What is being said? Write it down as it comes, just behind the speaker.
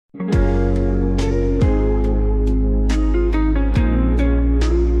Under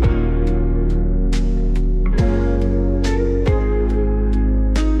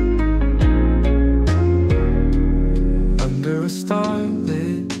a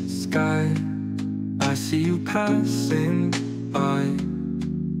starlit sky, I see you passing by.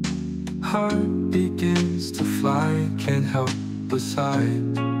 Heart begins to fly, can't help but sigh.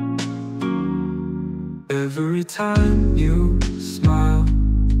 Every time you smile,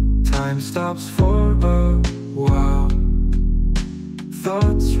 time stops for a while.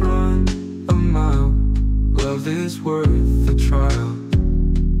 Thoughts run a mile, love is worth the trial.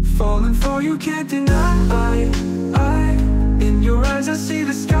 Falling for you, can't deny. In your eyes I see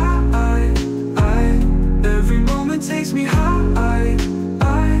the sky. Every moment takes me high.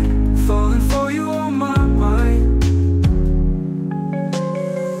 Falling for you on my mind.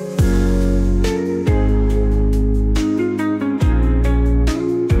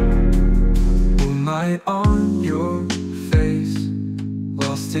 Moonlight on your face,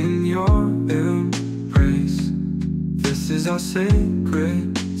 lost in your embrace. This is our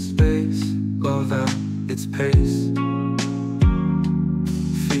sacred space, love at its pace.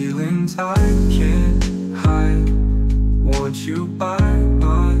 Feelings I can't hide, want you by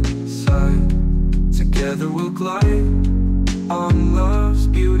my side. Together we'll glide on love's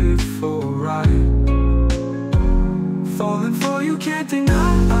beautiful ride. Falling for you, can't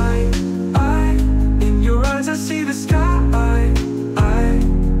deny. In your eyes I see the sky.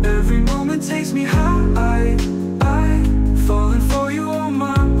 Every moment takes me high. Falling for you on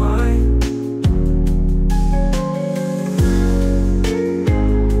my mind.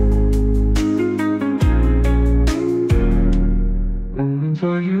 Falling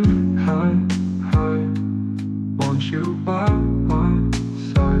for you, high. Want you by my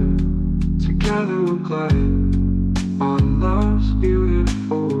side. Together we'll glide on love's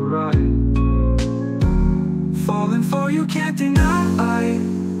beautiful ride. Falling for you, can't deny.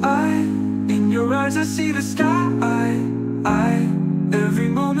 In your eyes I see the sky. Every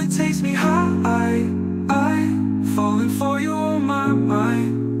moment takes me high. Falling for you on my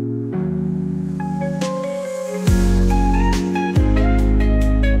mind.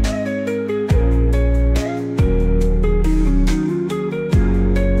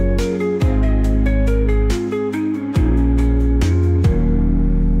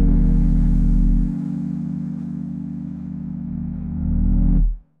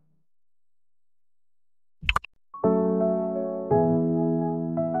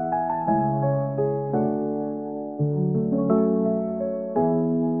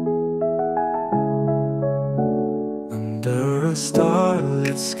 Under a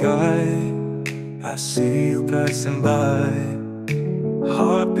starlit sky, I see you passing by.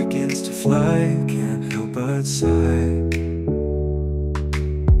 Heart begins to fly, can't help but sigh.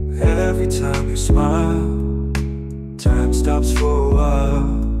 Every time you smile, time stops for a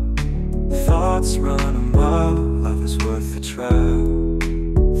while. Thoughts run a mile, love is worth the trial.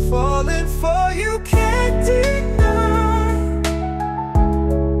 Falling for you, can't deny.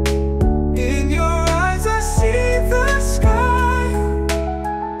 In your eyes I see the sky.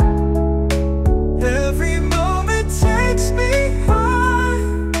 Every moment takes me high.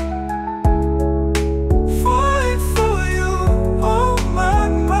 Falling for you on my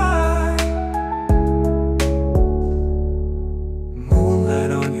mind.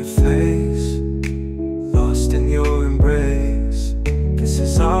 Moonlight on your face, lost in your embrace. This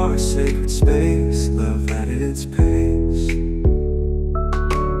is our sacred space, love at its pace.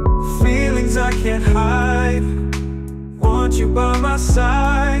 Feelings I can't hide, want you by my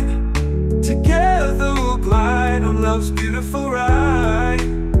side. Together we'll glide on love's beautiful ride.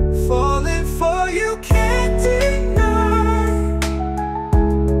 Falling for you, can't deny.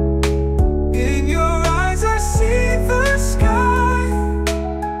 In your eyes I see the sky.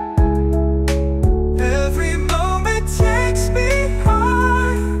 Every moment takes me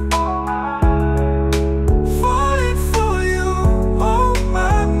high. Falling for you on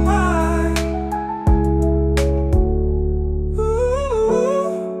my mind.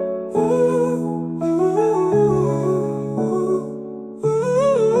 Ooh, ooh, ooh,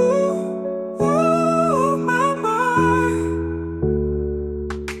 ooh.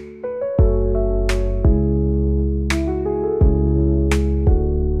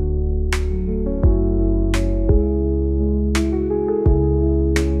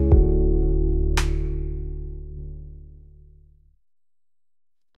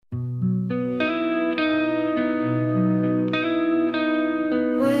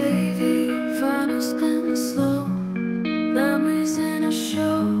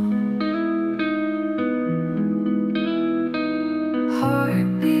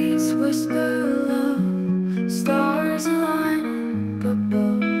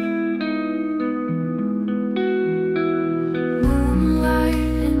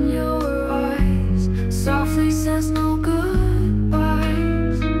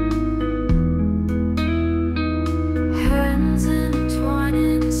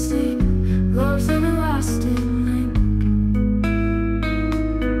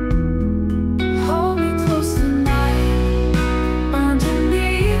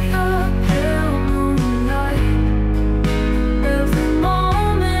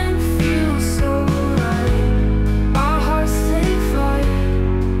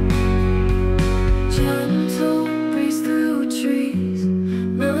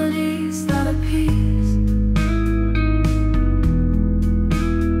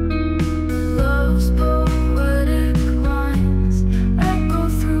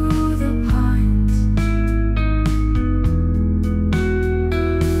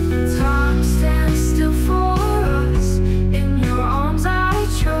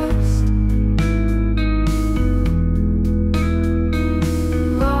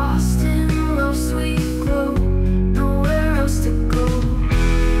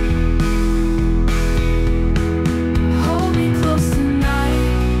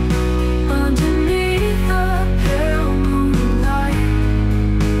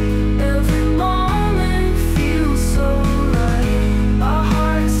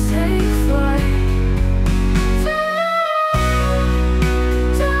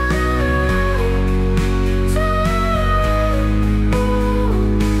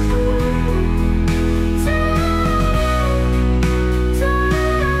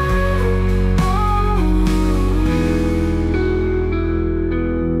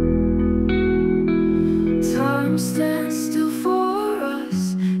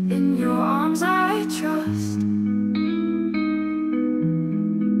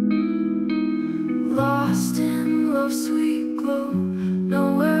 Lost in love's sweet glow,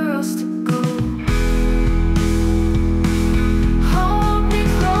 nowhere else to go. Hold me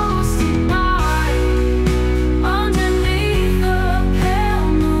close tonight, underneath the pale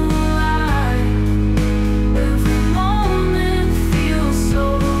moonlight. Every moment feels so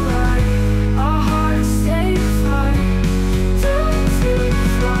right. Our hearts take flight, down to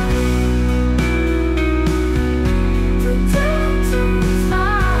fly, the down to fly.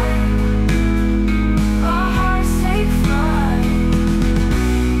 Our hearts take flight,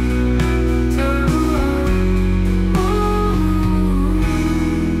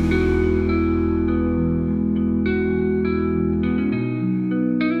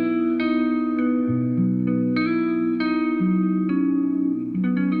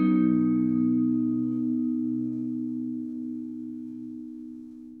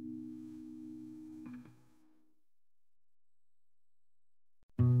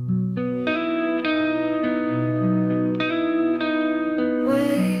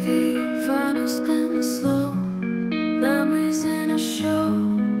 wavy vinyl spinning slow, memories in a show.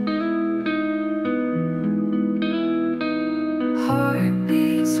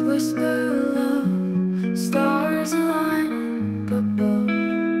 Heartbeats whisper love, stars align above.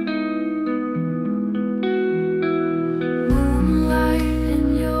 Moonlight in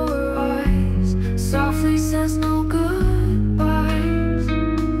your eyes softly says no goodbyes.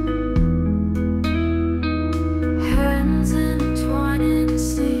 Hands entwined in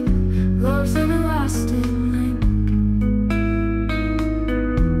sleep, love's everlasting link.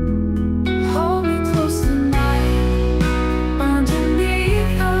 Hold me close tonight,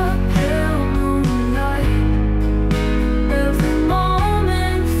 underneath the pale moonlight. Every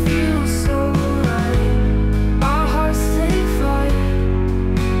moment feels so right. Our hearts take flight,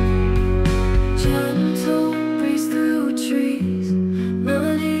 gentle breeze through trees,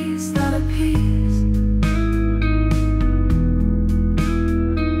 melodies that appease.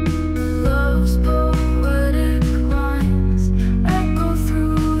 Love's poetic lines echo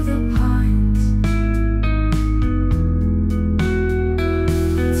through the pines.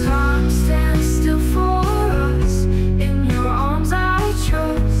 Time stands still for us, in your arms I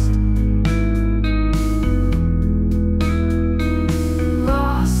trust.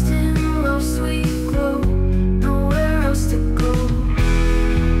 Lost in love's sweet glow, nowhere else to go.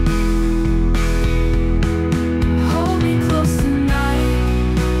 Hold me close tonight,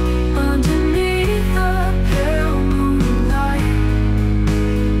 underneath the pale moonlight.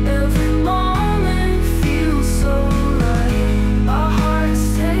 Every moment feels so right. Our hearts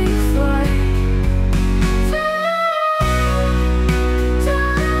take flight,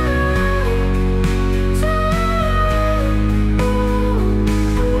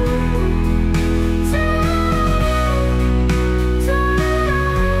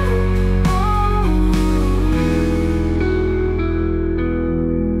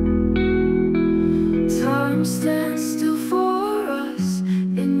 time stands still for us,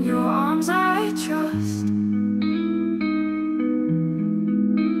 in your arms I trust.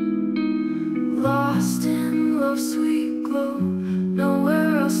 Lost in love's sweet glow,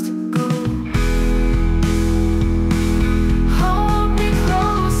 nowhere else to go. Hold me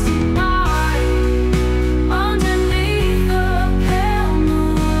close tonight, underneath the pale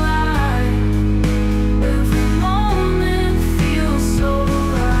moonlight. Every moment feels so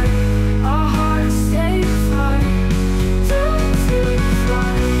right. Our hearts take flight, down to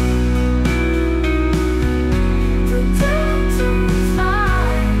fly, the down to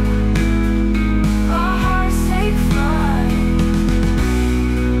fly. Our hearts take flight,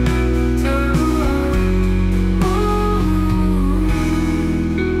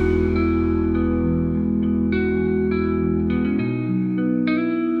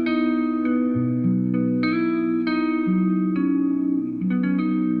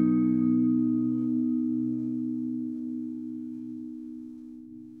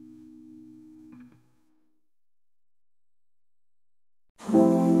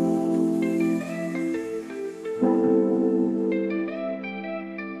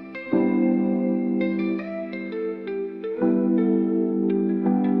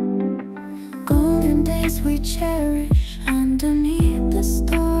 golden days we cherish underneath the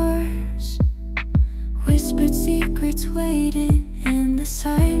stars. Whispered secrets waiting in the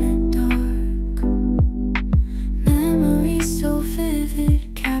silent dark. Memories so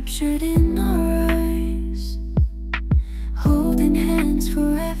vivid, captured in